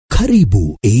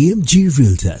Karibu AMG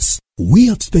Realtors. We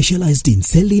have specialized in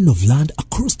selling of land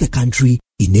across the country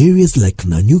in areas like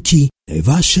Nanyuki,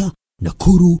 Naivasha,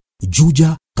 Nakuru,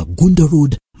 Juja, Kagunda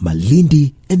Road,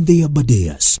 Malindi, and the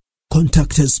Abadeas.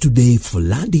 Contact us today for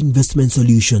land investment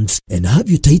solutions and have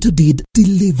your title deed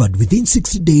delivered within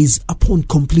 60 days upon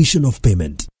completion of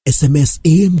payment. SMS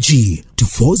AMG to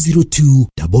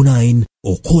 40299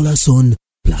 or call us on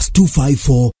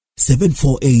 +254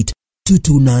 748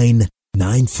 229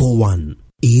 941.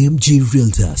 AMG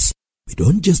Realtors. We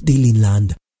don't just deal in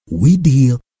land, we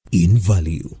deal in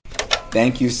value.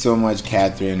 Thank you so much,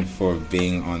 Catherine, for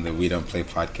being on the We Don't Play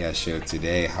podcast show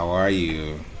today. How are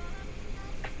you?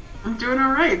 I'm doing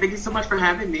all right. Thank you so much for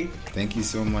having me. Thank you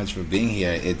so much for being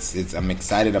here. I'm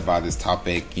excited about this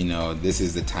topic. You know, this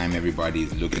is the time everybody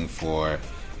is looking for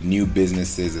new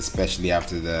businesses, especially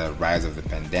after the rise of the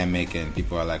pandemic, and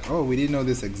people are like, oh, we didn't know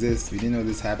this exists. We didn't know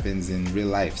this happens in real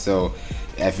life. So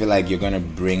I feel like you're going to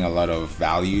bring a lot of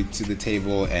value to the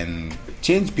table and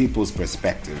change people's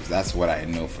perspectives. That's what I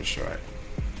know for sure.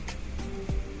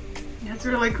 That's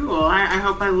really cool. I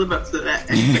hope I live up to that.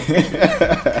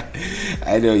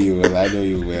 I know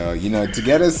you will. You know, to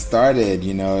get us started,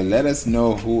 you know, let us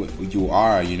know who you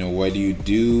are, you know, what do you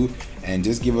do, and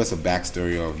just give us a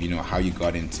backstory of, you know, how you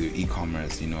got into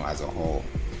e-commerce, you know, as a whole.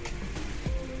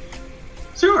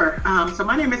 Sure. So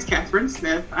my name is Catherine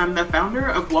Smith. I'm the founder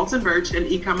of Walton Birch, an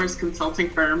e-commerce consulting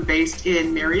firm based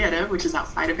in Marietta, which is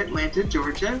outside of Atlanta,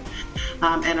 Georgia.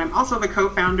 And I'm also the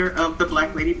co-founder of the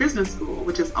Black Lady Business School,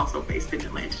 which is also based in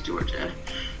Atlanta, Georgia.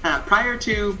 Prior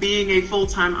to being a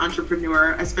full-time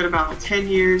entrepreneur, I spent about 10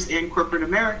 years in corporate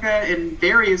America in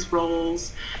various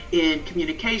roles in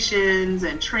communications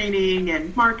and training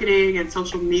and marketing and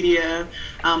social media.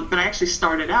 But I actually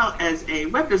started out as a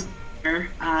web designer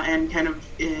and kind of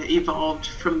evolved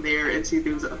from there into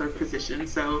those other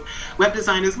positions. So web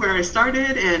design is where I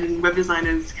started, and web design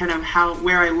is kind of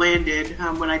where I landed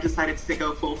when I decided to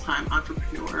go full-time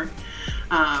entrepreneur.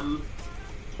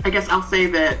 I guess I'll say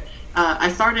that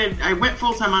I went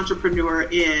full-time entrepreneur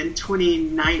in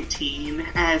 2019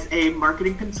 as a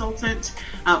marketing consultant,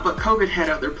 but COVID had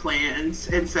other plans.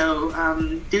 And so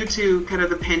due to kind of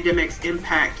the pandemic's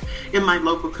impact in my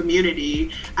local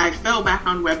community, I fell back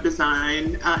on web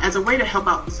design as a way to help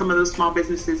out some of those small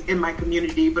businesses in my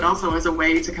community, but also as a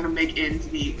way to kind of make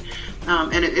ends meet.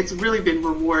 And it's really been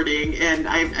rewarding. And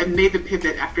I made the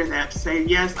pivot after that to say,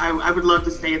 yes, I would love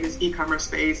to stay in this e-commerce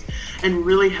space and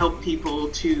really help people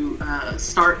to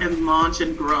start and launch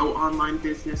and grow online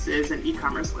businesses and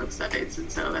e-commerce websites.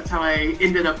 And so that's how I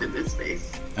ended up in this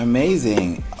space.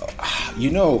 Amazing. You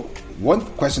know, one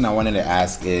question I wanted to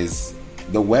ask is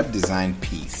the web design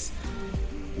piece.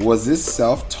 Was this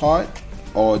self-taught,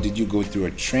 or did you go through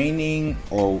a training,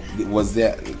 or was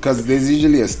there, because there's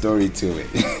usually a story to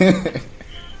it.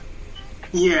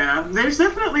 Yeah, there's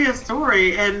definitely a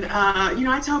story. And, you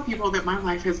know, I tell people that my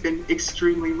life has been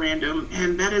extremely random,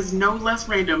 and that is no less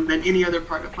random than any other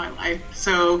part of my life.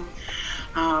 So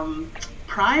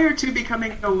prior to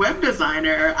becoming a web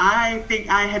designer, I think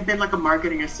I had been like a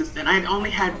marketing assistant. I had only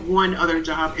had one other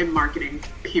job in marketing,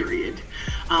 period.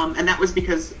 And that was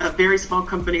because a very small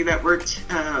company that worked,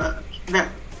 that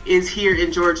is here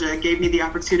in Georgia, gave me the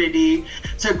opportunity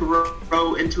to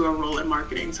grow into a role in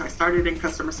marketing. So I started in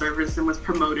customer service and was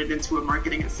promoted into a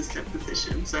marketing assistant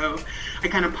position. So I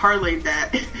kind of parlayed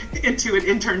that into an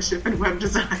internship in web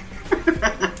design.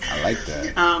 I like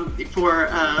that. For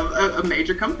a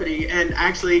major company, and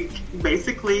actually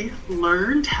basically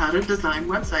learned how to design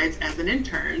websites as an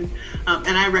intern.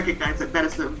 And I recognize that that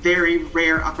is a very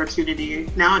rare opportunity.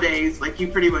 Nowadays, like, you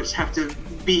pretty much have to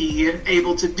be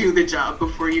able to do the job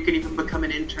before you can even become an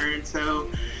intern. So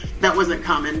that wasn't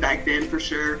common back then, for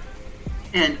sure.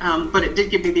 And but it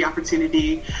did give me the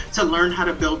opportunity to learn how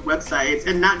to build websites,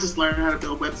 and not just learn how to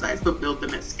build websites, but build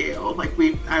them at scale. Like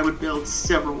I would build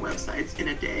several websites in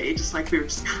a day, just like we were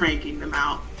just cranking them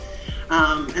out.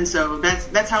 And so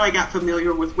that's how I got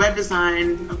familiar with web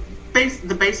design,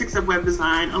 the basics of web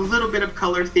design, a little bit of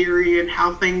color theory and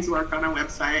how things work on a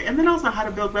website, and then also how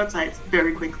to build websites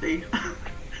very quickly.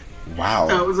 Wow.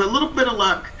 So it was a little bit of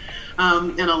luck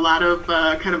and a lot of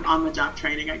kind of on-the-job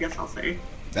training, I guess I'll say.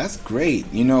 That's great.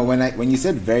 You know, when you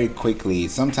said very quickly,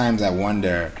 sometimes I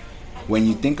wonder, when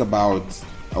you think about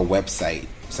a website,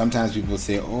 sometimes people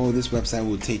say, oh, this website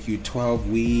will take you 12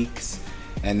 weeks.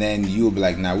 And then you'll be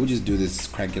like, nah, we'll just do this,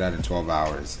 crank it out in 12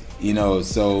 hours. You know,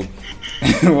 so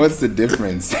what's the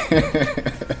difference?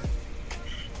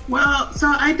 Well, so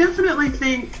I definitely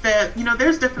think that, you know,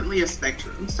 there's definitely a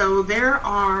spectrum. So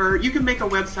you can make a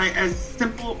website as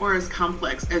simple or as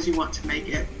complex as you want to make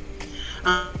it.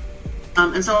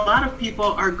 And so a lot of people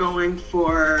are going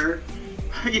for,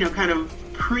 kind of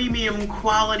premium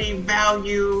quality,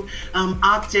 value,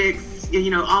 optics,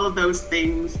 all of those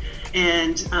things.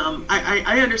 And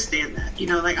I understand that,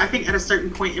 I think at a certain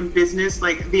point in business,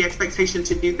 the expectation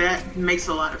to do that makes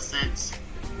a lot of sense.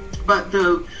 But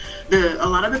a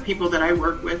lot of the people that I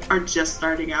work with are just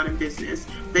starting out in business.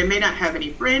 They may not have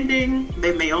any branding.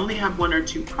 They may only have one or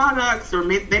two products, or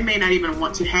they may not even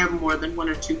want to have more than one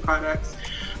or two products.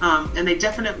 And they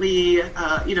definitely,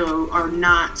 are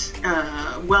not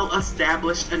well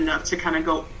established enough to kind of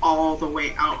go all the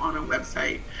way out on a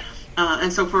website.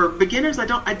 And so for beginners, I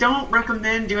don't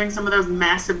recommend doing some of those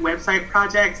massive website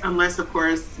projects unless, of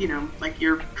course,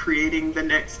 you're creating the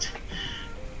next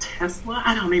Tesla.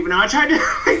 I don't even know. I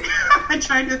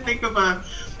tried to think of a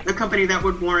company that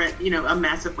would warrant, a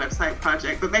massive website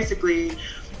project. But basically,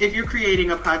 if you're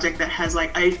creating a project that has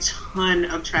a ton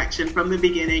of traction from the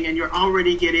beginning, and you're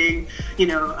already getting,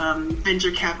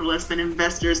 venture capitalists and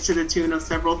investors to the tune of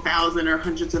several thousand or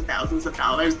hundreds of thousands of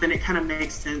dollars, then it kind of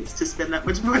makes sense to spend that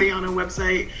much money on a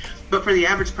website. But for the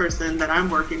average person that I'm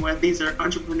working with, these are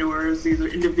entrepreneurs, these are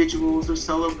individuals or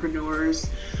solopreneurs,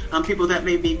 people that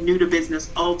may be new to business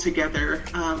altogether,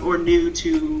 or new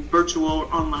to virtual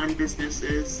online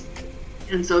businesses.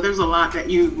 And so there's a lot that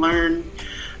you learn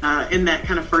in that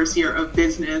kind of first year of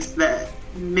business that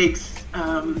makes,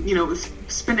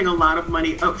 spending a lot of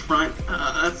money up front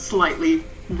a slightly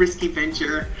risky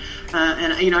venture.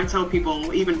 And I tell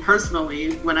people, even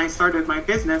personally, when I started my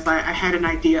business, I had an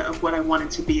idea of what I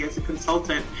wanted to be as a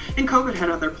consultant, and COVID had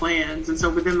other plans. And so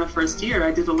within the first year,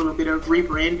 I did a little bit of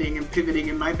rebranding and pivoting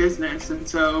in my business. And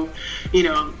so,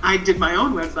 I did my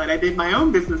own website. I did my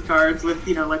own business cards with,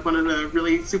 one of the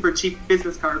really super cheap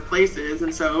business card places.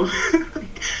 And so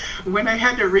when I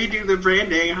had to redo the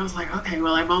branding, I was like, okay,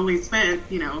 well, I've only spent,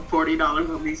 $40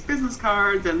 on these business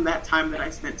cards, and that time that I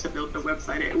spent to build the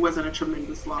website, it wasn't a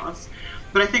tremendous loss.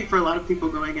 But I think for a lot of people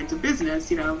going into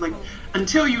business,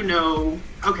 until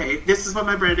okay, this is what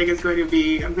my branding is going to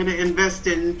be, I'm going to invest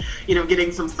in,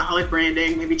 getting some solid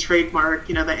branding, maybe trademark,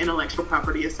 that intellectual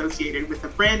property associated with the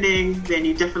branding, then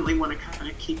you definitely want to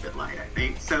kind of keep it light, I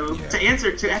think. So yeah.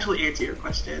 To actually answer your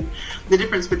question, the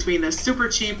difference between the super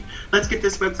cheap, let's get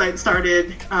this website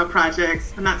started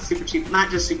projects, not super cheap, not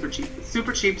just super cheap, but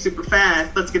super cheap, super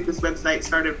fast, let's get this website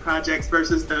started projects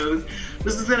versus those,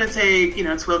 this is going to take,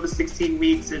 12 to 16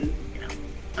 weeks and,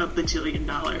 a bajillion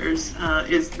dollars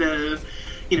is the,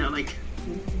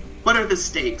 what are the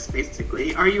stakes,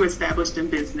 basically? Are you established in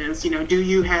business? Do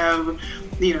you have,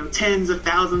 tens of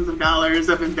thousands of dollars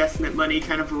of investment money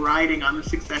kind of riding on the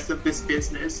success of this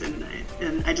business?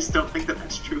 And I just don't think that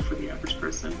that's true for the average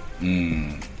person.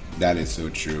 That is so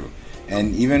true.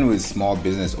 And even with small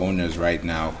business owners right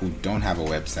now who don't have a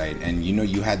website, and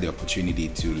you had the opportunity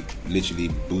to literally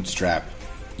bootstrap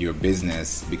your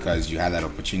business because you had that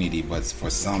opportunity, but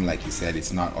for some, like you said,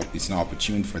 it's not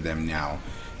opportune for them now.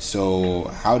 So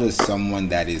how does someone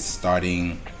that is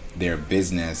starting their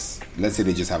business, let's say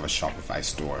they just have a Shopify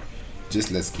store,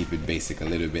 let's keep it basic a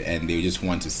little bit, and they just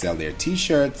want to sell their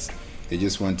t-shirts, they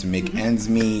just want to make ends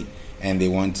meet, and they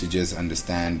want to just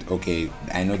understand, okay,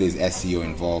 I know there's SEO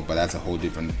involved, but that's a whole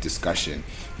different discussion.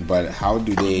 But how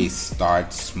do they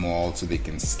start small so they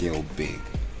can scale big?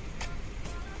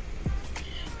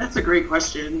 That's a great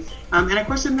question, and a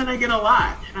question that I get a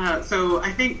lot. So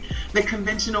I think the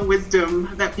conventional wisdom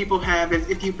that people have is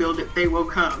if you build it, they will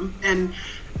come. And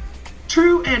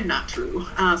true and not true.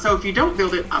 So if you don't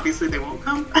build it, obviously they won't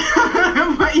come.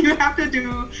 But you have to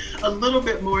do a little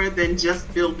bit more than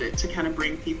just build it to kind of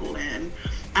bring people in.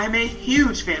 I'm a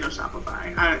huge fan of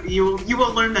Shopify. You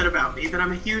will learn that about me, that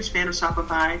I'm a huge fan of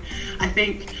Shopify. I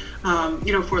think,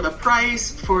 for the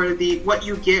price, for what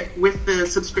you get with the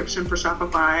subscription for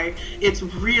Shopify, it's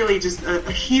really just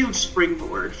a huge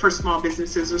springboard for small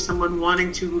businesses or someone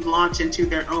wanting to launch into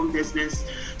their own business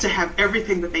to have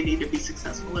everything that they need to be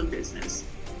successful in business.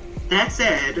 That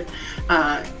said,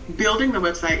 building the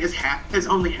website is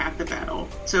only half the battle.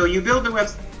 So you build the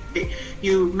website,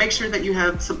 you make sure that you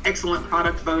have some excellent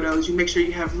product photos, you make sure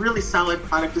you have really solid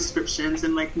product descriptions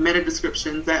and meta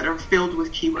descriptions that are filled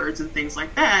with keywords and things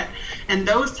like that. And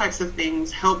those types of things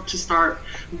help to start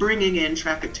bringing in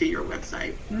traffic to your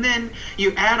website. And then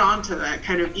you add on to that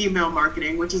kind of email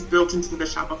marketing, which is built into the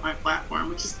Shopify platform,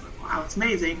 which is wow, it's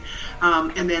amazing.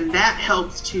 And then that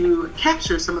helps to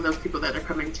capture some of those people that are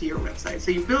coming to your website.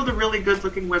 So you build a really good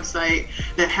looking website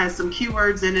that has some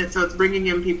keywords in it, so it's bringing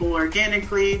in people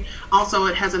organically. Also,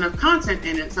 it has enough content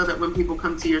in it so that when people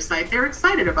come to your site, they're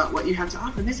excited about what you have to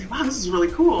offer. And they say, wow, this is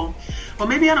really cool. Well,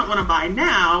 maybe I don't want to buy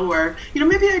now, or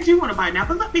maybe I do want to buy now,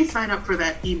 but let me sign up for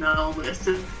that email list.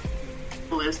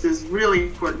 list is really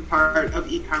important part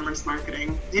of e-commerce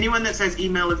marketing. Anyone that says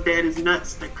email is dead is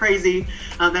nuts, they're crazy.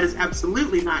 That is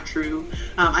absolutely not true.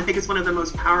 I think it's one of the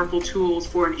most powerful tools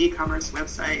for an e-commerce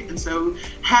website. And so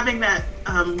having that,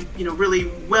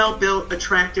 really well-built,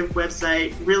 attractive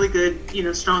website, really good,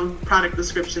 strong product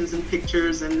descriptions and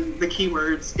pictures and the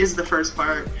keywords is the first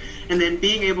part. And then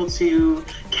being able to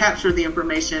capture the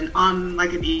information on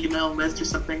like an email list or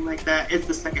something like that is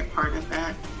the second part of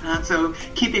that. So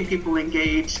keeping people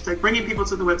engaged, like bringing people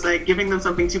to the website, giving them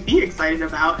something to be excited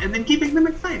about, and then keeping them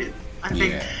excited. I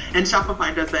think, and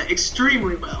Shopify does that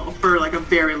extremely well for like a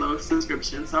very low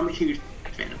subscription. So I'm a huge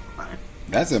fan of Shopify.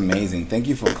 That's amazing. Thank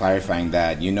you for clarifying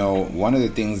that. One of the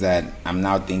things that I'm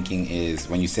now thinking is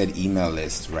when you said email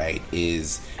list, right,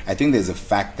 is I think there's a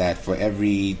fact that for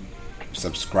every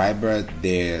subscriber,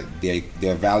 their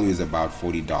value is about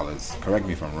 $40. Correct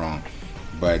me if I'm wrong,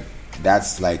 but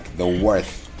that's like the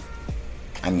worth.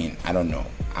 I mean, I don't know.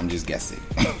 I'm just guessing.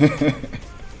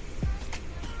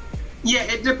 Yeah,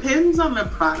 it depends on the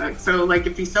product. So, like,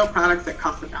 if you sell products that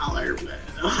cost $1,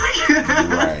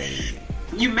 right,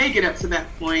 you may get up to that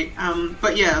point.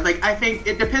 But yeah, like, I think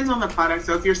it depends on the product.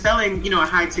 So if you're selling, a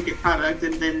high ticket product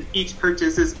and then each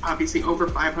purchase is obviously over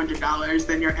 $500,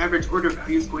 then your average order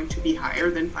value is going to be higher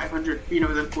than $500,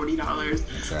 than $40.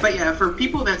 Exactly. But yeah, for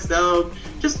people that sell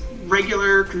just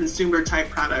regular consumer type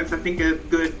products, I think a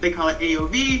good, they call it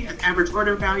AOV, an average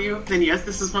order value, then yes,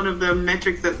 this is one of the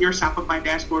metrics that your Shopify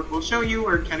dashboard will show you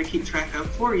or kind of keep track of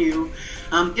for you,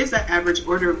 is that average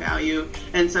order value.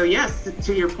 And so yes,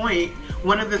 to your point,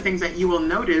 one of the things that you will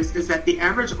notice is that the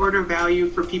average order value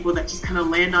for people that just kind of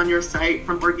land on your site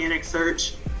from organic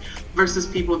search versus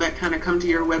people that kind of come to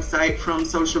your website from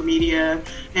social media,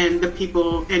 and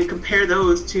compare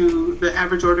those to the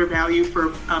average order value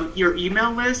for your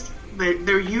email list,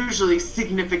 they're usually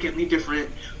significantly different,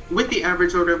 with the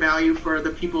average order value for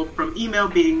the people from email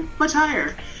being much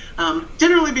higher.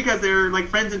 Generally because they're like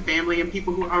friends and family and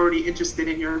people who are already interested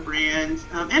in your brand.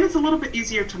 And it's a little bit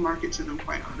easier to market to them,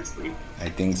 quite honestly. I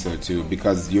think so too,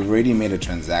 because you've already made a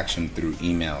transaction through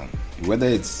email. Whether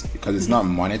it's because it's not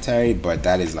monetary, but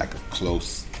that is like a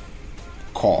close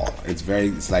call.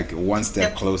 It's like one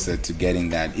step closer to getting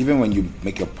that. Even when you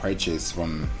make a purchase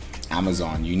from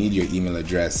Amazon, you need your email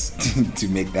address to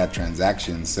make that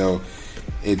transaction. So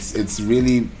it's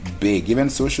really big.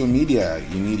 Even social media,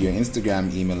 you need your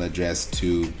Instagram email address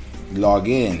to log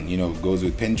in. Goes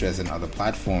with Pinterest and other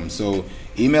platforms. So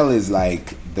email is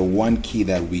like the one key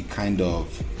that we kind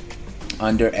of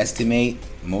underestimate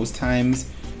most times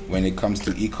when it comes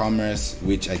to e-commerce,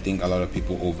 which I think a lot of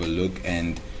people overlook.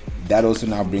 And that also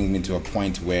now brings me to a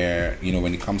point where,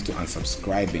 when it comes to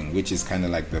unsubscribing, which is kind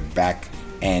of like the back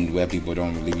end where people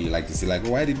don't really like to see, like,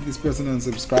 why did this person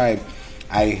unsubscribe?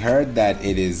 I heard that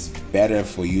it is better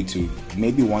for you to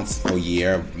maybe once a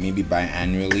year, maybe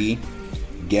biannually,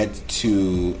 get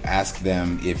to ask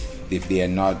them if they are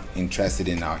not interested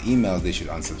in our emails, they should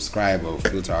unsubscribe or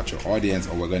filter out your audience,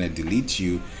 or we're going to delete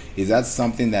you. Is that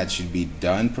something that should be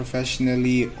done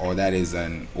professionally, or that is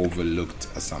an overlooked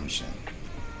assumption?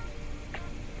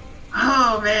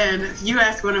 Oh man, you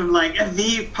asked one of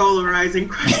the polarizing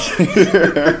questions.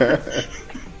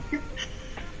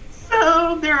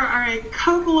 So there are a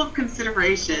couple of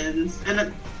considerations,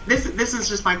 and this is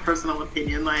just my personal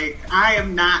opinion. Like, I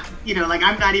am not,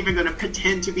 I'm not even going to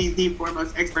pretend to be the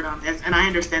foremost expert on this, and I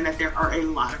understand that there are a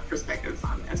lot of perspectives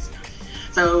on this.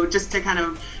 So just to kind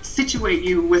of situate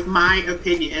you with my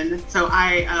opinion. So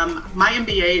my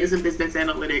MBA is in business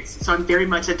analytics, so I'm very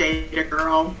much a data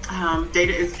girl.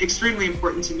 Data is extremely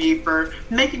important to me for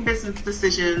making business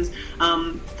decisions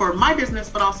for my business,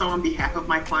 but also on behalf of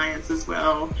my clients as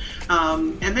well.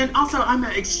 And then also I'm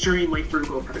an extremely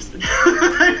frugal person.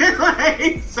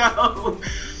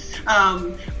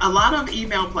 A lot of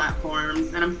email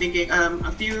platforms, and I'm thinking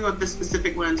a few of the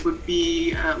specific ones would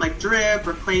be like Drip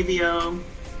or Klaviyo.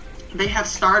 They have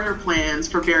starter plans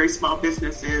for very small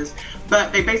businesses,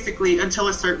 but they basically, until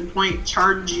a certain point,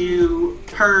 charge you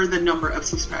per the number of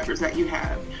subscribers that you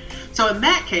have. So in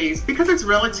that case, because it's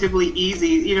relatively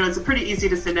easy, it's pretty easy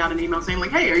to send out an email saying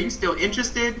like, hey, are you still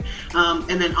interested?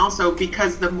 And then also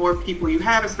because the more people you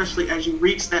have, especially as you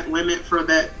reach that limit for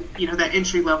that, that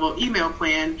entry level email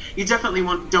plan, you definitely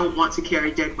don't want to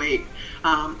carry dead weight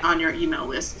on your email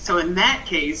list. So in that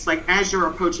case, like as you're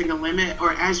approaching a limit,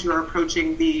 or as you're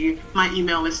approaching my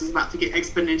email list is about to get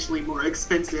exponentially more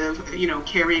expensive,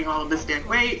 carrying all of this dead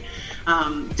weight,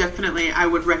 definitely I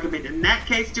would recommend in that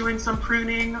case doing some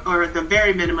pruning, or at the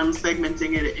very minimum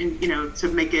segmenting it in, to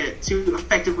make it to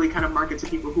effectively kind of market to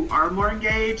people who are more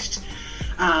engaged.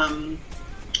 I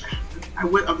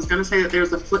was going to say that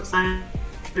there's a flip side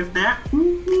of that.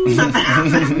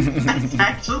 That's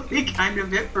actually kind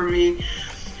of it for me.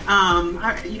 I'm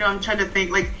trying to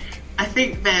think, like, I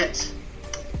think that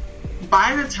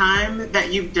by the time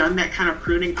that you've done that kind of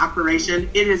pruning operation,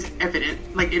 it is evident,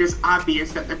 like it is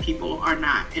obvious that the people are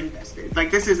not invested.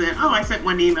 Like this isn't, oh, I sent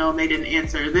one email and they didn't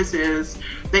answer. This is,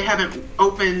 they haven't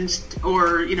opened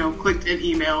or, clicked an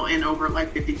email in over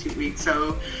like 52 weeks.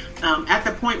 So at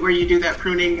the point where you do that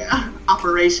pruning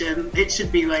operation, it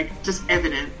should be like just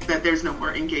evident that there's no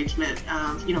more engagement,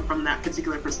 from that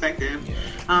particular perspective.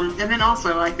 And then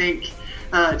also I think,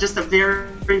 just a very,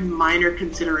 very minor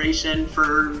consideration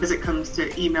as it comes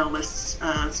to email lists,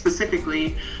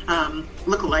 specifically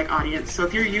lookalike audience. So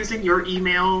if you're using your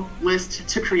email list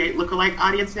to create lookalike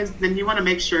audiences, then you want to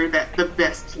make sure that the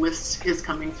best list is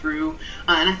coming through.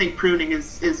 And I think pruning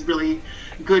is really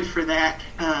good for that,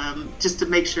 just to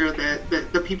make sure that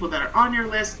the people that are on your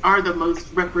list are the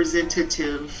most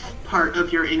representative part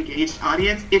of your engaged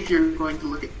audience if you're going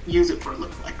to use it for a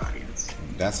lookalike audience.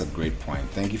 That's a great point.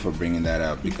 Thank you for bringing that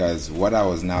up, because what I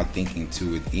was now thinking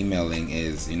too with emailing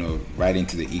is, right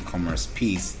into the e-commerce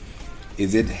piece,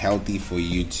 is it healthy for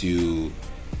you to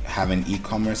have an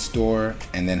e-commerce store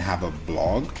and then have a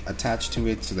blog attached to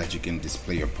it so that you can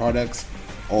display your products?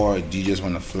 Or do you just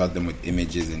want to flood them with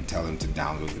images and tell them to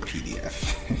download the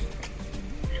PDF?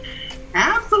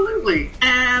 Absolutely.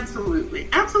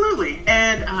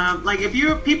 And like if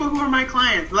you're people who are my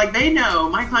clients, like they know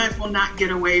my clients will not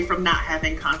get away from not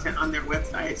having content on their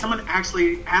website. Someone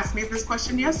actually asked me this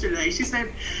question yesterday. She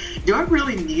said, do I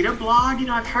really need a blog?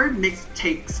 I've heard mixed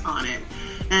takes on it.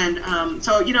 And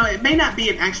so, it may not be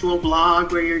an actual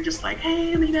blog where you're just like,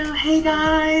 hey, hey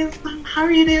guys, how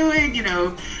are you doing? In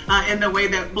the way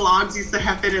that blogs used to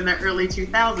happen in the early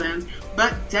 2000s,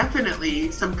 but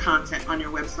definitely some content on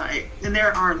your website. And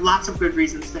there are lots of good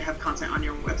reasons to have content on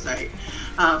your website.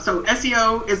 So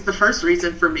SEO is the first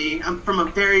reason for me. From a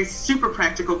very super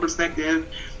practical perspective,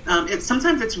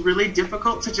 sometimes it's really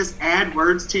difficult to just add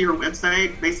words to your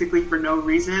website basically for no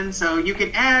reason. So you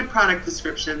can add product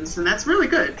descriptions, and that's really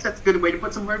good. That's a good way to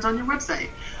put some words on your website.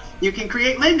 You can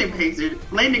create landing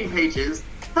pages.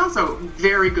 It's also a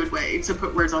very good way to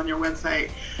put words on your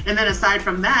website. And then aside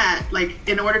from that, like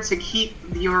in order to keep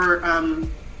your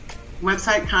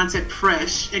website content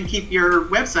fresh and keep your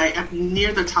website up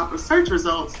near the top of search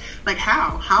results, like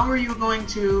how are you going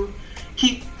to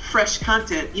keep fresh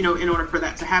content, in order for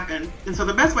that to happen? And so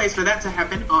the best ways for that to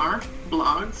happen are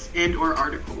blogs and or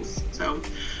articles. So,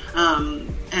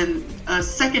 and a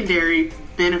secondary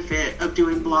benefit of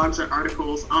doing blogs or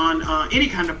articles on any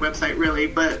kind of website really,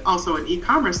 but also an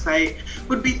e-commerce site,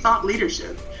 would be thought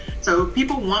leadership. So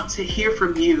people want to hear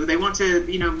from you. They want to,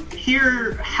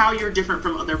 hear how you're different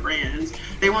from other brands.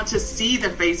 They want to see the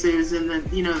faces and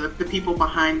the people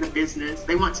behind the business.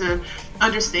 They want to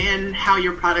understand how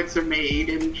your products are made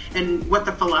and what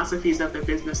the philosophies of the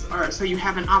business are. So you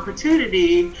have an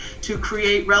opportunity to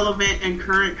create relevant and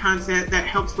current content that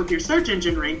helps with your search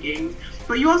engine rankings.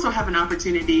 But you also have an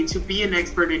opportunity to be an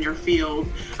expert in your field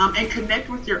and connect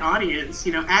with your audience,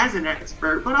 as an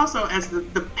expert, but also as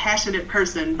the passionate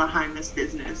person behind this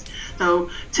business. So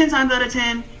 10 times out of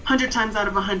 10, 100 times out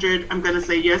of 100, I'm going to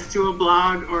say yes to a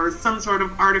blog or some sort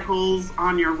of articles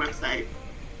on your website.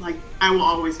 Like, I will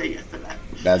always say yes to that.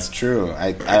 That's true.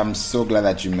 I'm so glad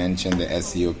that you mentioned the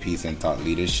SEO piece and thought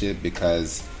leadership,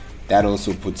 because that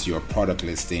also puts your product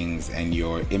listings and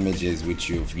your images, which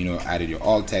you've added your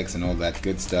alt text and all that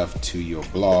good stuff to your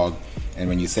blog. And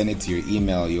when you send it to your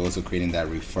email, you're also creating that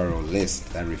referral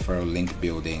list, that referral link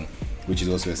building, which is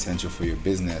also essential for your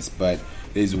business. But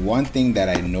there's one thing that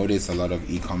I notice a lot of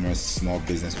e-commerce small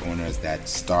business owners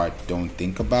that don't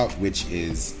think about, which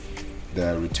is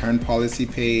the return policy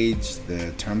page,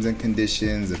 the terms and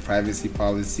conditions, the privacy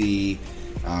policy,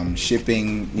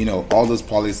 shipping, all those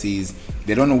policies.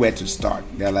 They don't know where to start.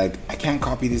 They're like, I can't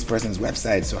copy this person's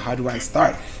website, so how do I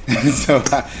start? So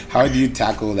how do you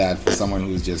tackle that for someone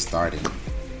who's just starting?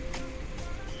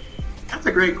 That's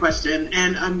a great question.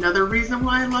 And another reason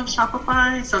why I love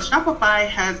Shopify. So Shopify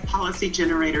has policy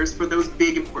generators for those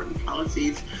big important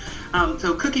policies.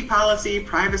 So cookie policy,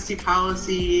 privacy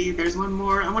policy, there's one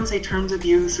more, I want to say terms of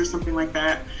use or something like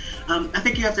that. I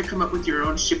think you have to come up with your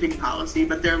own shipping policy,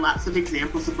 but there are lots of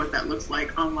examples of what that looks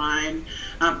like online,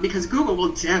 because Google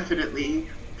will definitely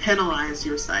penalize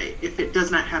your site if it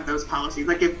does not have those policies.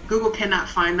 Like if Google cannot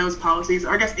find those policies, or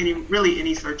I guess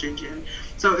any search engine.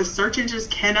 So if search engines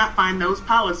cannot find those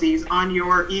policies on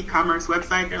your e-commerce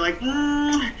website, they're like,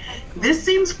 this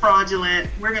seems fraudulent.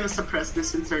 We're going to suppress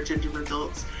this in search engine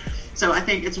results. So I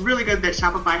think it's really good that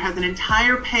Shopify has an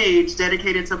entire page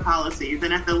dedicated to policies.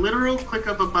 And at the literal click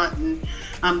of a button,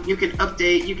 you can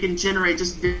update, you can generate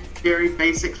just very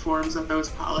basic forms of those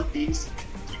policies.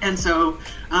 And so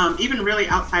even really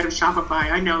outside of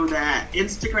Shopify, I know that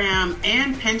Instagram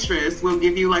and Pinterest will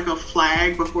give you like a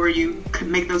flag before you could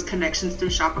make those connections through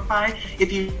Shopify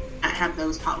if you have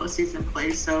those policies in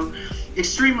place. So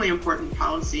extremely important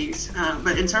policies.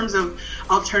 But in terms of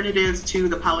alternatives to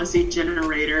the policy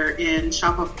generator in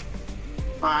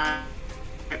Shopify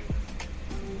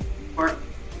or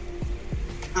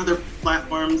other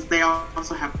platforms, they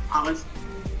also have policy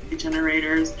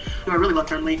generators. I really love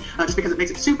Termly just because it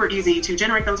makes it super easy to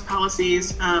generate those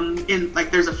policies. In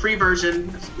like, there's a free version.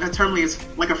 Termly is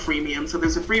like a freemium, so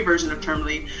there's a free version of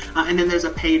Termly, and then there's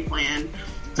a paid plan.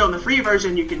 So in the free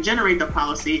version, you can generate the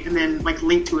policy and then like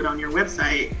link to it on your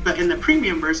website. But in the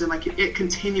premium version, like it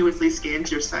continuously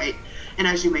scans your site, and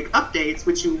as you make updates,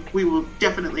 which we will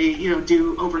definitely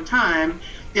do over time,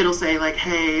 it'll say like,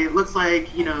 hey, it looks like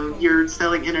you're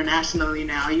selling internationally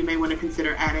now. You may want to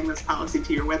consider adding this policy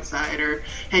to your website, or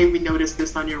hey, we noticed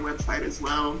this on your website as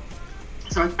well.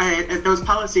 So those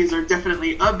policies are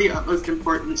definitely of the utmost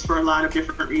importance for a lot of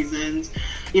different reasons,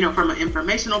 from an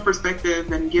informational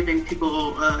perspective and giving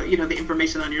people, the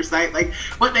information on your site, like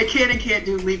what they can and can't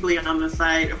do legally on the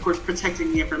site. Of course,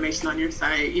 protecting the information on your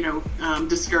site,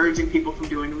 discouraging people from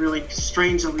doing really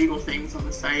strange illegal things on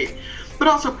the site, but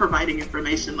also providing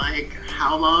information like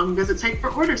how long does it take for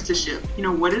orders to ship?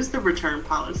 What is the return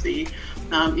policy?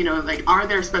 Like, are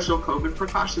there special COVID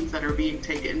precautions that are being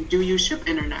taken? Do you ship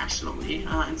internationally?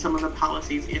 And some of the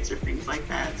policies answer things like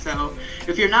that. So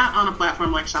if you're not on a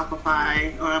platform like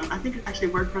Shopify, I think actually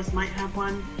WordPress might have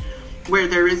one where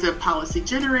there is a policy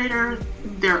generator,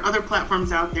 there are other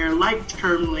platforms out there like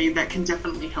Termly that can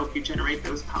definitely help you generate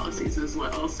those policies as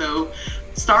well. So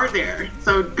start there.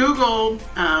 So Google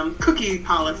cookie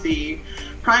policy,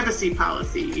 privacy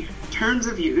policy, terms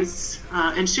of use,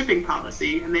 and shipping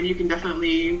policy. And then you can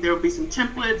definitely, there will be some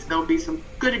templates, there'll be some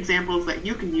good examples that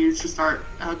you can use to start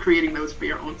creating those for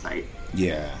your own site.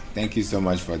 Yeah, thank you so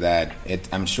much for that.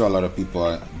 I'm sure a lot of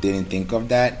people didn't think of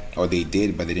that, or they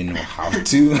did, but they didn't know how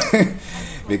to.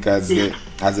 Because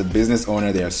as a business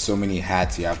owner, there are so many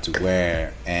hats you have to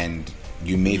wear, and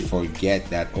you may forget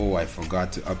that, oh, I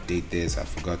forgot to update this, I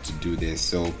forgot to do this.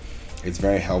 So it's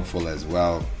very helpful as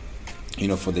well,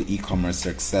 for the e-commerce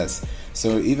success.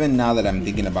 So even now that I'm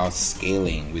thinking about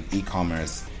scaling with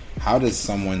e-commerce, how does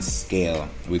someone scale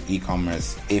with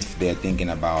e-commerce if they're thinking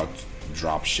about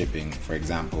drop shipping, for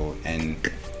example? And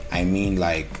I mean,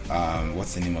 like,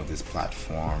 what's the name of this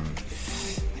platform?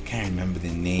 I can't remember the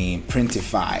name.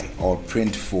 Printify or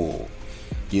Printful.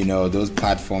 Those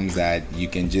platforms that you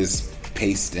can just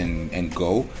paste and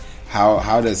go.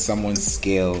 How does someone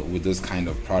scale with those kind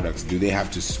of products? Do they have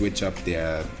to switch up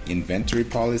their inventory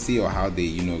policy, or how they,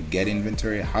 get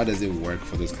inventory? How does it work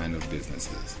for those kind of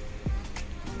businesses?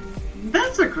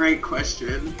 That's a great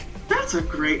question.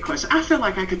 I feel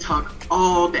like I could talk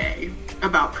all day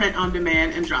about print on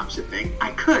demand and drop shipping.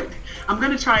 I could. I'm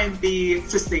going to try and be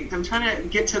succinct. I'm trying to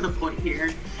get to the point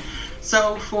here.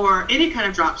 So for any kind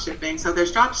of drop shipping, so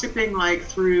there's drop shipping like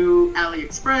through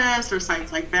AliExpress or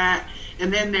sites like that.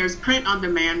 And then there's print on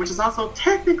demand, which is also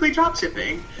technically drop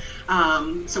shipping.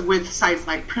 So with sites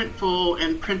like Printful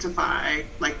and Printify,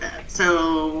 like that.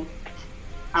 So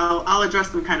I'll address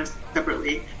them kind of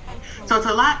separately. So it's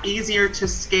a lot easier to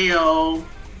scale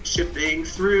shipping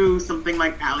through something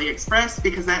like AliExpress,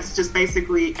 because that's just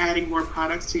basically adding more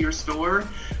products to your store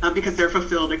because they're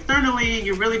fulfilled externally.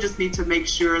 You really just need to make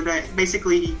sure that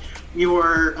basically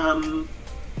your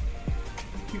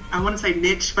I want to say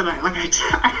niche, but I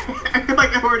feel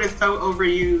like that word is so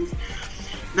overused.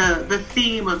 The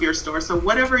theme of your store. So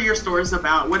whatever your store is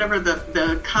about, whatever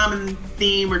the common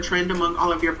theme or trend among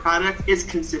all of your products is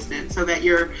consistent, so that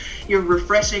you're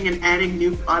refreshing and adding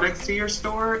new products to your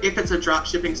store if it's a drop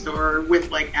shipping store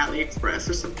with like AliExpress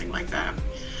or something like that.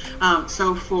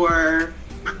 So for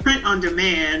print on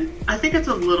demand, I think it's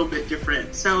a little bit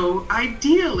different. So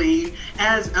ideally,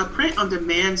 as a print on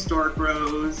demand store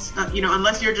grows,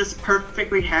 unless you're just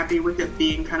perfectly happy with it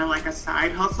being kind of like a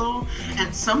side hustle,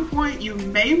 at some point you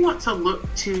may want to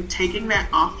look to taking that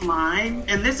offline.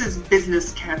 And this is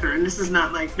business Catherine. This is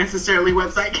not like necessarily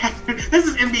website Catherine. This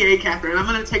is MBA Catherine. I'm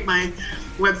going to take my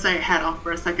website hat off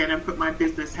for a second and put my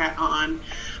business hat on.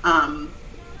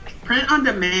 Print on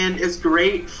demand is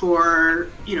great for,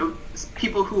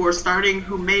 people who are starting,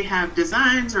 who may have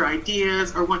designs or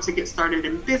ideas or want to get started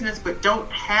in business, but don't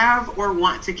have or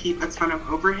want to keep a ton of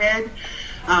overhead.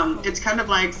 It's kind of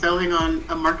like selling on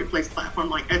a marketplace platform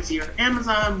like Etsy or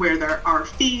Amazon, where there are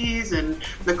fees and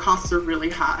the costs are really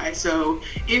high. So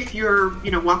if you're,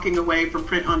 walking away from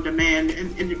print on demand,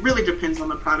 and it really depends on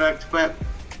the product, but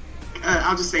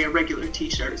I'll just say a regular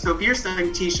t-shirt. So if you're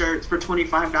selling t-shirts for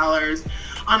 $25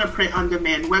 on a print on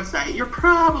demand website, you're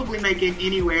probably making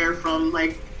anywhere from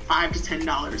like $5 to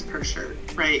 $10 per shirt,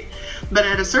 right? But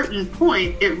at a certain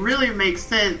point, it really makes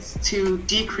sense to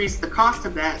decrease the cost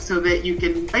of that so that you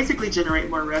can basically generate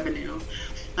more revenue.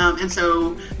 And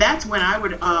so that's when I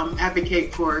would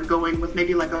advocate for going with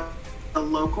maybe like a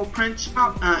local print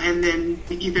shop, and then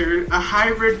either a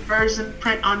hybrid version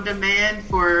print on demand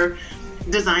for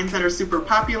designs that are super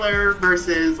popular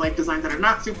versus like designs that are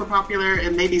not super popular,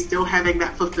 and maybe still having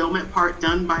that fulfillment part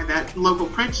done by that local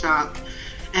print shop,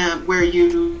 where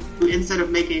you, instead of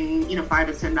making $5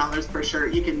 to $10 per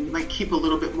shirt, you can like keep a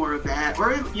little bit more of that,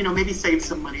 or maybe save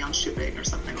some money on shipping or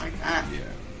something like that. Yeah.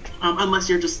 Unless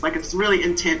you're just like, it's really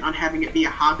intent on having it be a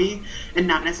hobby and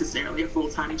not necessarily a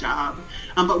full-time job.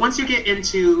 But once you get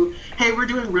into, hey, we're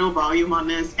doing real volume on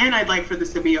this, and I'd like for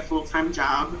this to be a full-time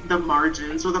job, the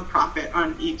margins or the profit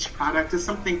on each product is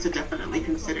something to definitely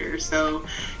consider. So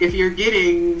if you're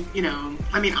getting,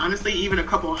 honestly, even a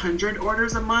couple hundred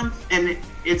orders a month, and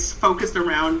it's focused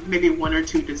around maybe one or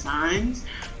two designs,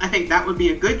 I think that would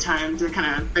be a good time to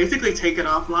kind of basically take it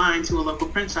offline to a local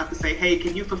print shop to say, hey,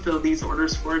 can you fulfill these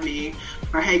orders for me?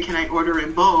 Or hey, can I order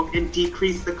in bulk and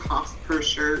decrease the cost per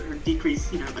shirt, or decrease,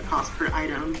 the cost per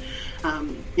item,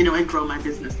 and grow my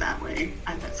business that way.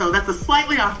 So that's a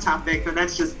slightly off topic, but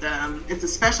that's just, it's a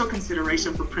special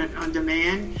consideration for print on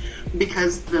demand,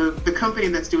 because the company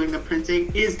that's doing the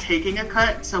printing is taking a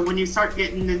cut. So when you start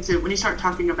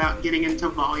talking about getting into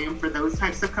volume for those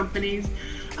types of companies,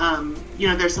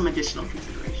 there's some additional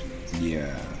considerations.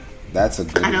 Yeah, that's a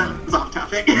good I know one. that was off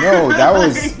topic.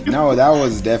 No, that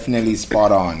was definitely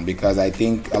spot on, because I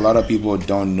think a lot of people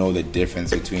don't know the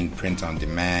difference between print on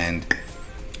demand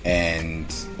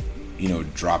and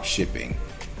drop shipping.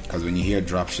 Because when you hear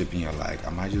drop shipping, you're like,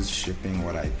 am I just shipping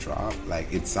what I drop?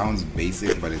 Like, it sounds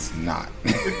basic, but it's not.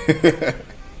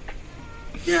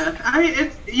 Yeah,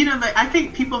 I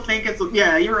think people think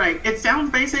you're right. It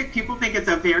sounds basic. People think it's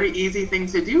a very easy thing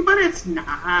to do, but it's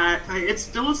not. It's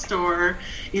still a store.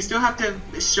 You still have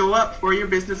to show up for your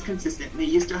business consistently.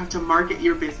 You still have to market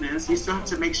your business. You still have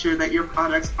to make sure that your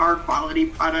products are quality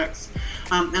products.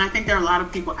 And I think there are a lot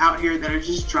of people out here that are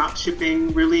just drop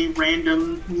shipping really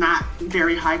random, not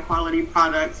very high quality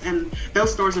products, and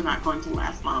those stores are not going to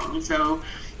last long. So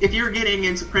if you're getting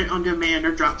into print on demand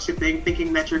or drop shipping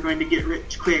thinking that you're going to get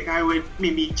rich quick, I would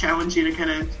maybe challenge you to kind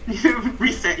of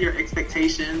reset your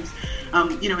expectations,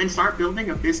 and start building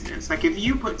a business. Like, if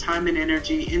you put time and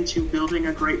energy into building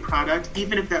a great product,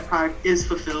 even if that product is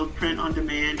fulfilled print on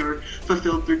demand or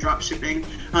fulfilled through drop shipping,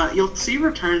 you'll see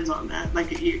returns on that.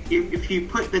 Like, if you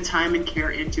put the time and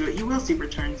care into it, you will see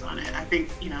returns on it. I think,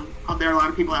 there are a lot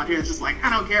of people out here that's just like, I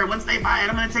don't care, once they buy it,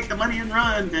 I'm going to take the money and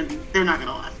run, then they're not going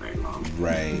to last very long.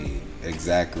 Right,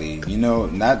 exactly.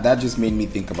 That just made me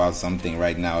think about something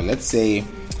right now. Let's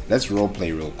role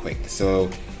play real quick. So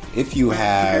if you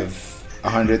have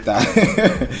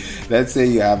 $100,000, let's say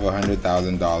you have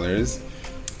 $100,000,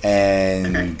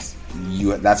 and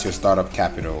that's your startup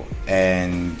capital,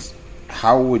 and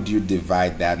how would you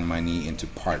divide that money into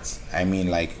parts? I mean,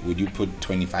 like, would you put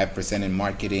 25% in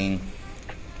marketing,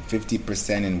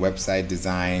 50% in website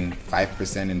design,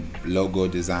 5% in logo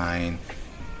design,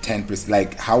 10%?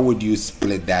 Like, how would you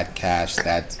split that cash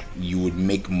that you would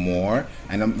make more?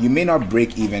 And you may not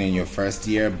break even in your first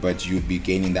year, but you'd be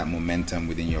gaining that momentum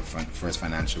within your first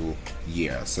financial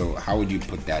year. So how would you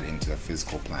put that into a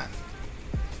physical plan?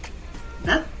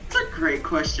 That's a great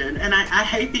question, and I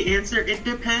hate the answer, it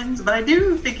depends, but I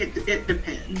do think it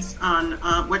depends on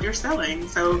what you're selling.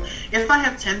 So if I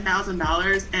have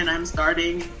 $10,000 and I'm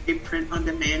starting a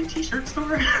print-on-demand t-shirt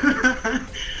store,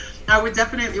 I would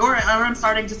definitely, or I'm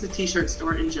starting just a t-shirt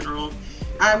store in general,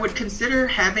 I would consider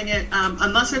having it,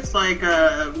 unless it's like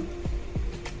kind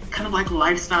of like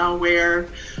lifestyle wear,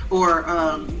 or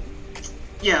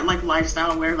like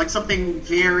lifestyle wear, like something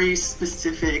very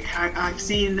specific. I've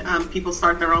seen people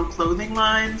start their own clothing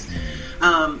lines,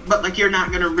 but like, you're not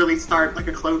going to really start like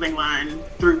a clothing line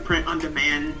through print on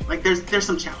demand. Like, there's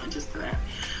some challenges to that.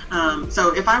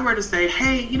 So if I were to say,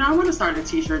 hey, I want to start a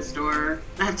t-shirt store,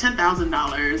 I have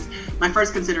 $10,000, my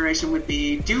first consideration would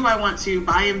be, do I want to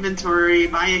buy inventory,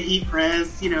 buy a heat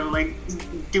press, like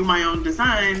do my own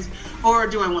designs, or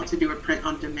do I want to do a print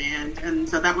on demand? And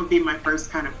so that would be my first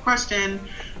kind of question.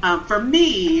 For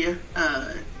me,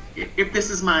 if this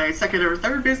is my second or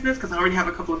third business, because I already have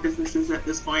a couple of businesses at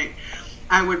this point,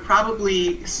 I would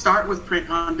probably start with print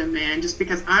on demand, just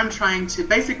because I'm trying to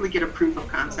basically get a proof of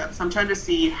concept. So I'm trying to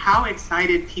see how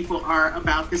excited people are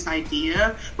about this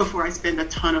idea before I spend a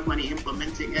ton of money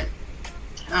implementing it.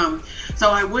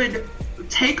 So I would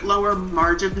take lower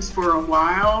margins for a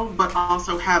while, but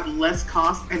also have less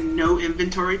cost and no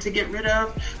inventory to get rid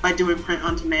of by doing print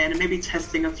on demand and maybe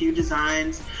testing a few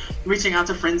designs, reaching out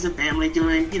to friends and family,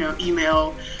 doing,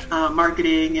 email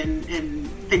marketing and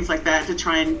things like that to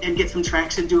try and get some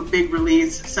traction, do a big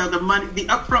release. So the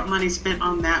upfront money spent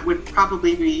on that would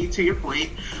probably be, to your point,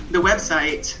 the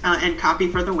website and copy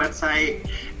for the website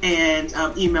and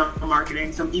email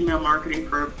marketing, some email marketing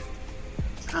for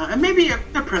and maybe a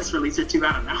press release or two,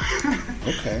 I don't know.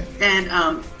 Okay.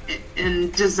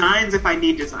 And designs if I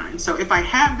need designs. So if I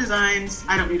have designs,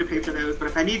 I don't need to pay for those, but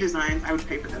if I need designs, I would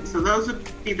pay for them. So those would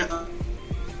be the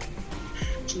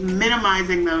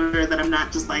minimizing those, that I'm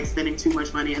not just like spending too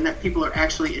much money and that people are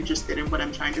actually interested in what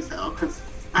I'm trying to sell, because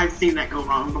I've seen that go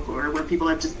wrong before, where people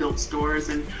have just built stores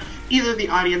and either the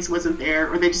audience wasn't there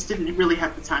or they just didn't really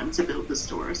have the time to build the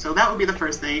store. So that would be the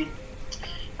first thing.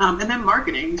 And then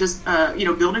marketing, just,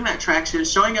 building that traction,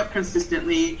 showing up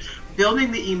consistently,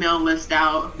 building the email list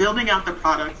out, building out the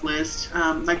product list.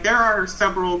 There are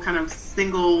several kind of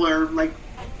single or like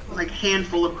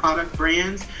handful of product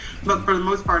brands, but for the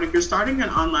most part, if you're starting an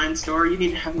online store, you need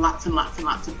to have lots and lots and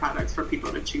lots of products for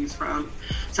people to choose from.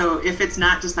 So if it's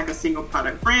not just like a single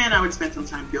product brand, I would spend some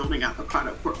time building out the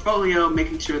product portfolio,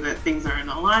 making sure that things are in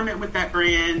alignment with that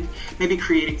brand, maybe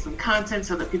creating some content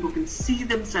so that people can see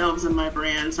themselves in my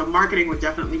brand. So marketing would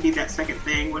definitely be that second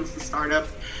thing once the startup,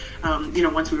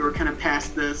 once we were kind of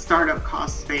past the startup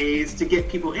cost phase, to get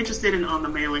people interested and on the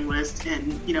mailing list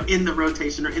and, in the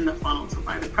rotation or in the funnel to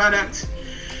buy the product.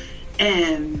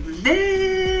 And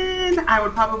then I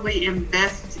would probably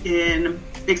invest in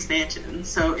expansion.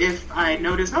 So if I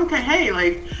notice, okay, hey,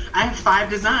 I have 5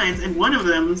 designs and one of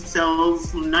them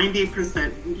sells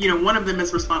 90%, one of them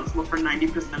is responsible for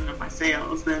 90% of my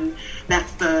sales, then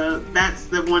that's the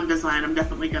one design I'm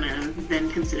definitely going to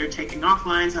then consider taking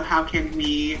offline. So how can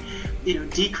we,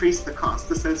 decrease the cost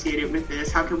associated with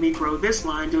this? How can we grow this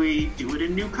line? Do we do it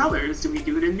in new colors? Do we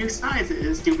do it in new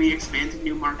sizes? Do we expand to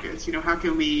new markets? How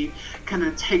can we kind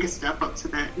of take a step up to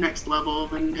that next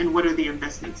level? And what are the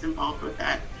investments involved with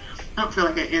that? I don't feel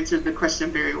like I answered the question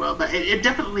very well, but it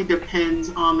definitely depends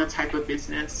on the type of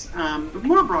business. But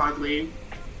more broadly,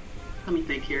 let me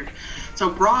think here. So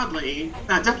broadly,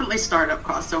 definitely startup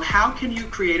costs. So how can you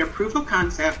create a proof of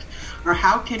concept, or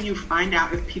how can you find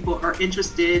out if people are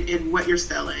interested in what you're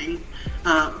selling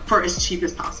for as cheap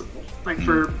as possible?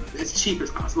 For as cheap as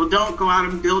possible. Don't go out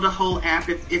and build a whole app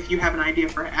if you have an idea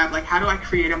for an app. How do I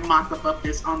create a mock-up of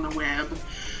this on the web?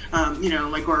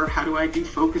 Or how do I do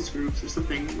focus groups or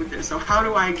something with this? So how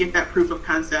do I get that proof of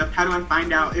concept? How do I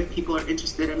find out if people are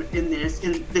interested in this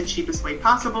in the cheapest way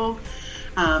possible?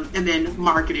 And then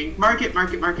marketing, market, and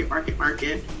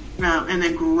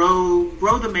then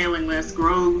grow the mailing list,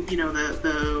 grow,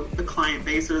 the client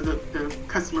base or the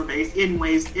customer base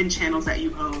in channels that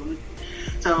you own.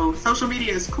 So social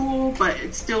media is cool, but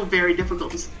it's still very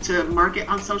difficult to market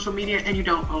on social media and you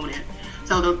don't own it.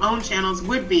 So the owned channels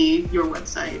would be your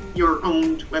website, your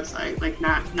owned website,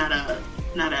 not a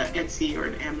Etsy or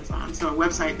an Amazon. So a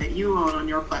website that you own on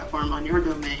your platform, on your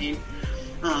domain,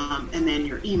 and then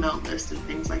your email list and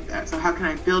things like that. So how can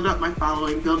I build up my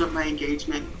following, build up my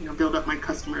engagement, build up my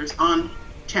customers on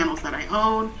channels that I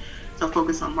own? So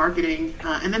focus on marketing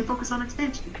and then focus on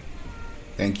expansion.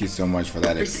 Thank you so much for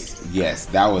that. Yes,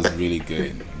 that was really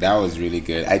good. That was really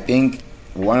good. I think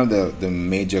one of the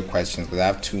major questions, because I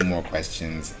have 2 more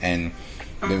questions, and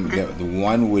the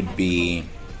one would be,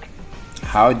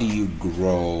 how do you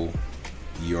grow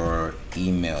your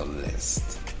email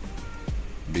list?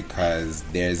 Because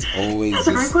there's always That's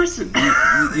a great question.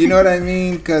 You know what I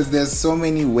mean? Because there's so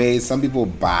many ways. Some people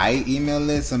buy email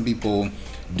lists. Some people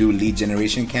do lead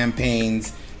generation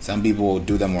campaigns. Some people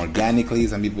do them organically.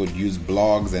 Some people use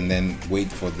blogs and then wait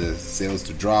for the sales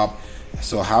to drop.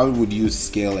 So how would you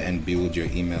scale and build your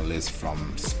email list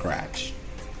from scratch?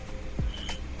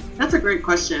 That's a great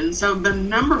question. So the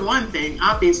number one thing,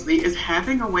 obviously, is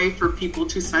having a way for people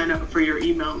to sign up for your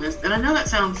email list. And I know that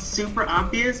sounds super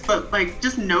obvious, but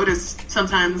just notice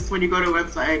sometimes when you go to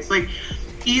websites,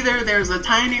 either there's a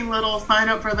tiny little sign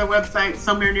up for the website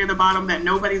somewhere near the bottom that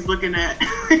nobody's looking at,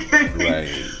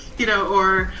 Right.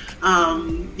 Or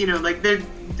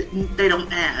they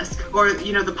don't ask, or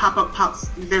the pop-up pops.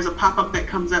 There's a pop-up that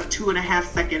comes up 2.5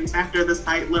 seconds after the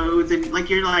site loads, and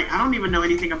you're like, I don't even know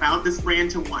anything about this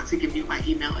brand to want to give you my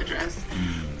email address.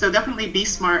 So definitely be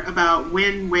smart about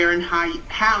when, where, and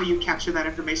how you capture that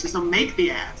information. So make the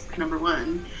ask. ask, number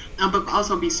one, but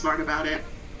also be smart about it.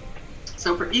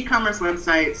 So for e-commerce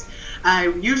websites, I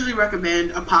usually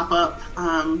recommend a pop-up,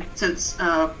 since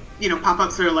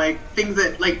pop-ups are like things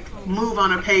that like move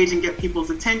on a page and get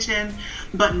people's attention,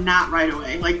 but not right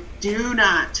away. Like, do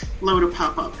not load a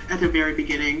pop-up at the very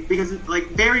beginning, because like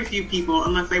very few people,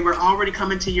 unless they were already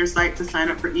coming to your site to sign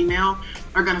up for email,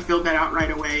 are going to fill that out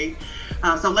right away.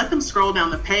 So let them scroll down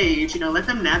the page, let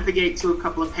them navigate to a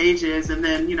couple of pages, and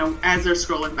then, as they're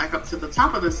scrolling back up to the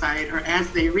top of the site, or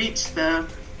as they reach the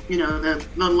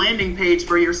landing page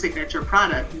for your signature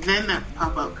product, then that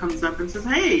pop-up comes up and says,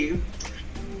 hey,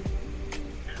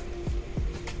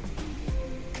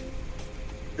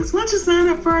 just want you to sign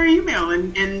up for our email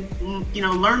and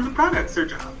learn the products or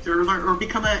jobs, or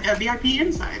become a VIP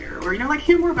insider, or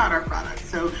hear more about our products.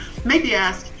 So make the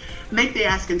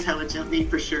ask intelligently,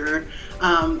 for sure,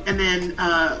 and then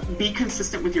be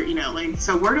consistent with your emailing.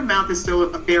 So word of mouth is still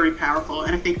very powerful,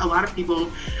 and I think a lot of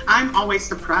people, I'm always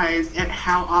surprised at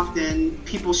how often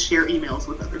people share emails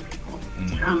with other people.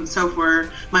 So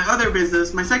for my other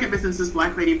business, my second business is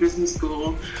Black Lady Business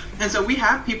School, and so we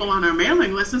have people on our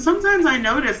mailing list, and sometimes I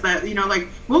notice that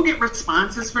we'll get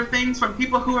responses for things from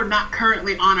people who are not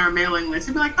currently on our mailing list,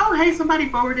 and be like, oh, hey, somebody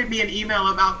forwarded me an email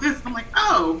about this. I'm like,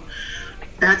 oh,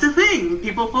 that's a thing.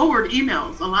 People forward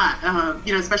emails a lot,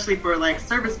 especially for like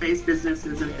service-based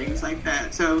businesses and things like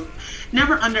that. So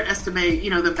never underestimate,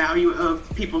 the value of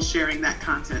people sharing that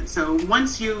content. So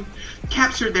once you've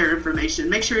captured their information,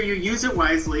 make sure you use it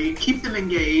wisely, keep them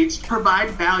engaged,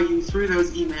 provide value through those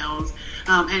emails,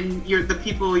 and the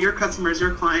people, your customers,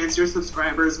 your clients, your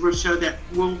subscribers will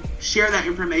share that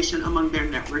information among their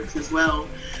networks as well.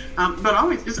 But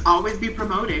always be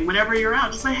promoting. Whenever you're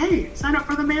out, just say, hey, sign up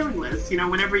for the mailing list.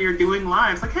 Whenever you're doing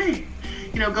lives, like, hey,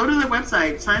 go to the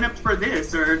website, sign up for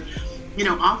this, or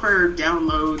offer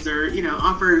downloads, or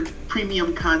offer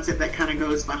premium content that kind of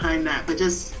goes behind that. But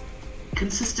just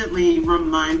consistently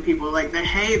remind people like that,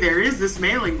 hey, there is this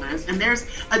mailing list, and there's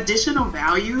additional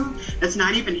value that's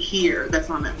not even here that's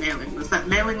on that mailing list. That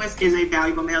mailing list is a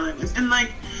valuable mailing list. And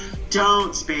like,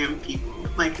 don't spam people.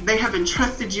 Like, they have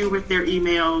entrusted you with their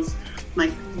emails.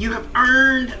 Like, you have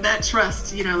earned that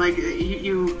trust,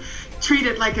 you treat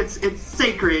it like it's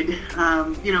sacred,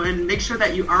 and make sure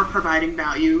that you are providing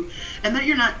value, and that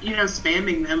you're not,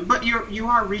 spamming them, but you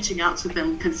are reaching out to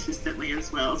them consistently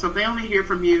as well. So if they only hear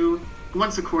from you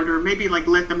once a quarter, maybe like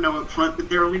let them know up front that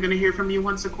they're only going to hear from you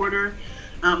once a quarter.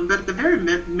 But at the very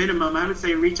minimum, I would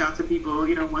say reach out to people,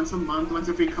 once a month, once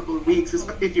every couple of weeks,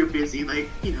 if you're busy. Like,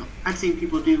 I've seen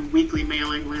people do weekly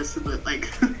mailing lists, but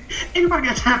like, anybody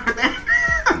got time for that?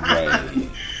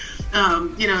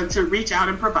 Right. To reach out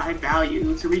and provide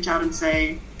value, to reach out and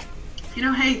say,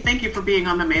 hey, thank you for being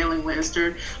on the mailing list,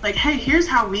 or like, hey, here's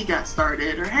how we got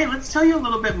started, or hey, let's tell you a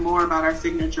little bit more about our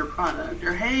signature product,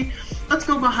 or hey, let's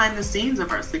go behind the scenes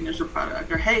of our signature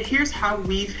product, or hey, here's how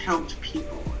we've helped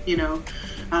people.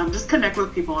 Just connect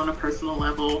with people on a personal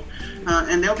level,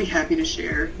 and they'll be happy to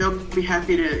share. They'll be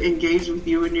happy to engage with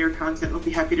you and your content. They'll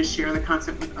be happy to share the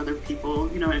content with other people,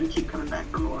 and keep coming back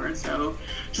for more. So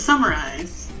to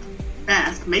summarize,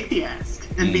 make the ask,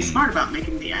 and be smart about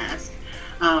making the ask,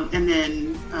 and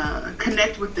then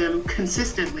connect with them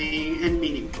consistently and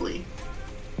meaningfully.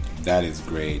 That is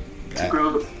great. To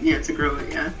grow it,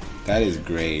 yeah. That is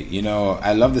great.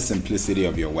 I love the simplicity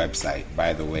of your website,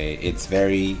 by the way. It's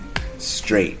very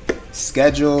straight.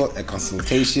 Schedule a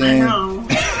consultation. I know.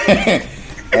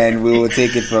 And we will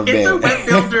take it from there. It's a web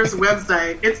builder's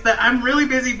website. I'm really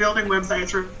busy building websites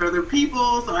for other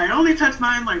people, so I only touch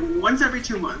mine like once every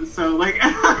 2 months. So like,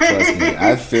 trust me,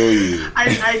 I feel you.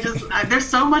 There's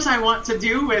so much I want to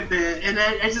do with it, and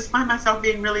I just find myself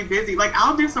being really busy. Like,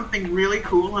 I'll do something really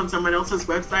cool on someone else's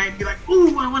website and be like,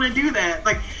 ooh, I want to do that.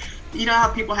 Like, you know how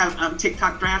people have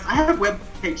TikTok drafts? I have web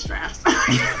page drafts.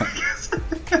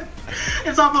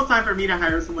 It's almost time for me to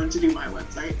hire someone to do my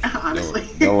website, honestly.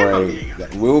 Don't worry.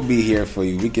 We'll be here for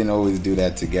you. We can always do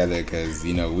that together because,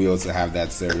 we also have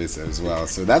that service as well.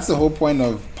 So that's the whole point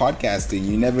of podcasting.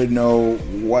 You never know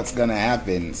what's going to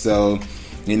happen. So,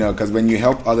 because when you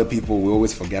help other people, we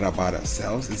always forget about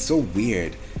ourselves. It's so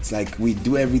weird. It's like we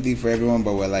do everything for everyone,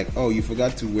 but we're like, oh, you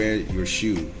forgot to wear your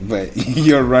shoe. But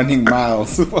you're running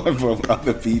miles for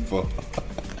other people.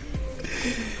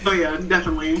 Oh, yeah,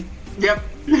 definitely. Yep.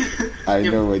 I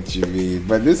know what you mean,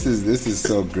 but this is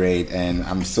so great, and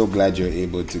I'm so glad you're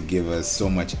able to give us so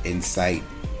much insight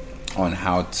on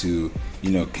how to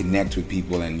connect with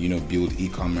people and build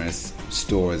e-commerce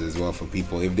stores as well for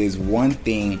people. If there's one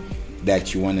thing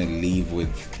that you want to leave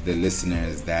with the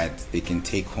listeners that they can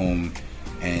take home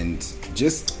and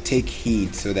just take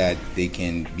heed so that they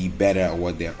can be better at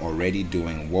what they're already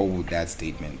doing, what would that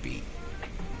statement be?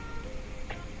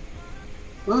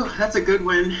 Oh, that's a good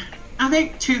one. I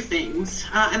think two things.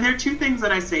 And there are two things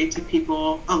that I say to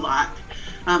people a lot.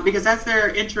 Because as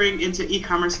they're entering into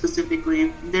e-commerce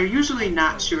specifically, they're usually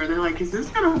not sure. They're like, is this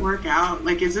going to work out?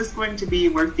 Like, is this going to be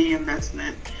worth the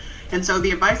investment? And so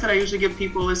the advice that I usually give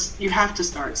people is you have to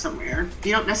start somewhere.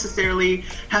 You don't necessarily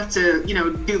have to,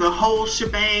 do the whole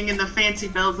shebang and the fancy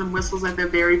bells and whistles at the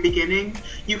very beginning.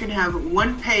 You can have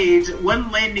one page, one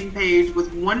landing page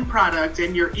with one product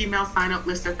and your email sign-up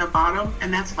list at the bottom,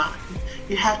 and that's fine.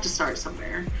 You have to start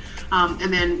somewhere.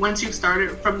 And then once you've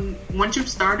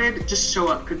started, just show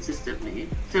up consistently.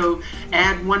 So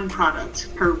add one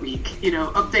product per week,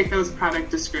 update those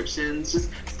product descriptions, just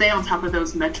stay on top of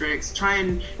those metrics, try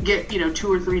and get,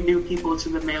 2 or 3 new people to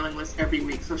the mailing list every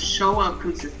week. So show up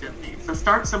consistently. So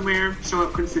start somewhere, show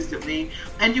up consistently,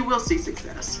 and you will see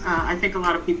success. I think a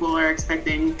lot of people are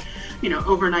expecting,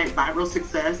 overnight viral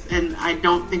success, and I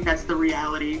don't think that's the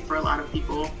reality for a lot of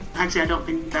people. Actually, I don't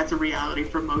think that's a reality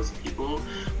for most people,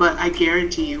 but I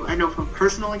guarantee you, I know from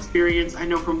personal experience, I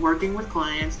know from working with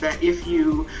clients that if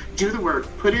you do the work,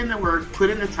 put in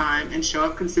the time, and show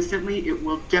up consistently, it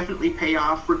will definitely pay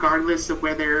off regardless of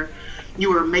whether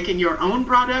you are making your own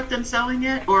product and selling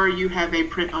it or you have a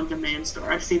print-on-demand store.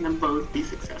 I've seen them both be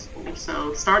successful.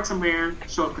 So start somewhere,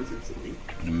 show up consistently.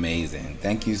 Amazing.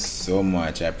 Thank you so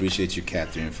much. I appreciate you,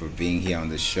 Catherine, for being here on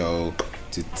the show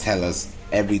to tell us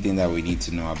everything that we need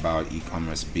to know about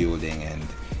e-commerce building and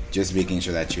just making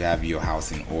sure that you have your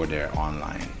house in order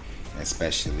online,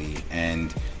 especially.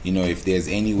 And, if there's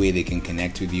any way they can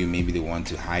connect with you, maybe they want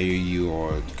to hire you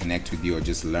or connect with you or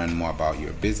just learn more about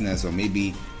your business or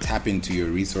maybe tap into your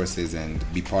resources and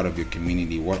be part of your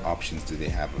community, what options do they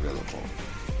have available?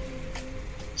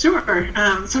 Sure.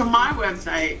 So my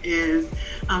website is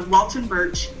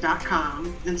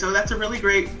waltonbirch.com. And so that's a really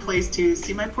great place to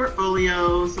see my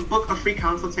portfolio, book a free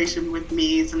consultation with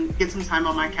me, get some time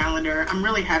on my calendar. I'm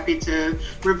really happy to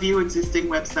review existing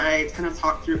websites, kind of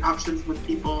talk through options with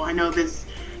people. I know there's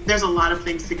a lot of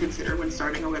things to consider when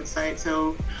starting a website.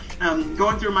 So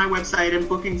going through my website and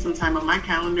booking some time on my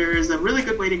calendar is a really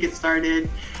good way to get started.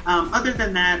 Other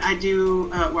than that, I do.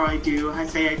 I've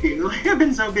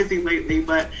been so busy lately,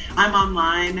 but I'm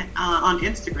online on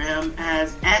Instagram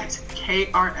as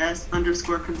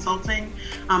 @KRS_consulting.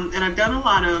 And I've done a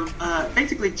lot of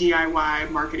basically DIY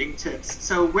marketing tips.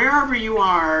 So wherever you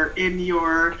are in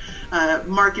your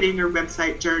marketing or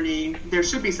website journey, there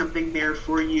should be something there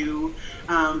for you.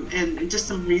 And just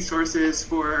some resources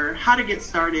for how to get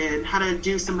started, how to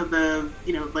do some of the,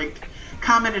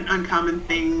 common and uncommon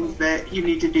things that you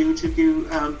need to do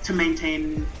to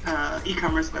maintain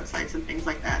e-commerce websites and things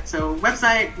like that. So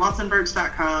website,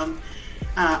 waltonbirch.com,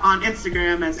 on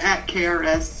Instagram as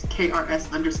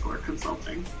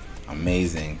 @KRS_consulting.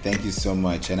 Amazing. Thank you so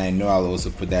much. And I know I'll also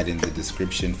put that in the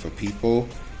description for people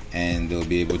and they'll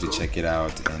be able to check it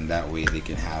out, and that way they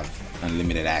can have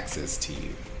unlimited access to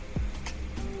you.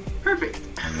 Perfect.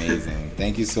 Amazing.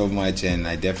 Thank you so much, and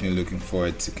I'm definitely looking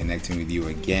forward to connecting with you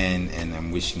again, and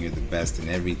I'm wishing you the best in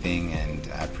everything, and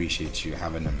I appreciate you.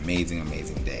 Have an amazing,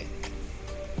 amazing day.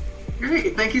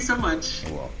 Great. Thank you so much.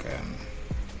 You're welcome.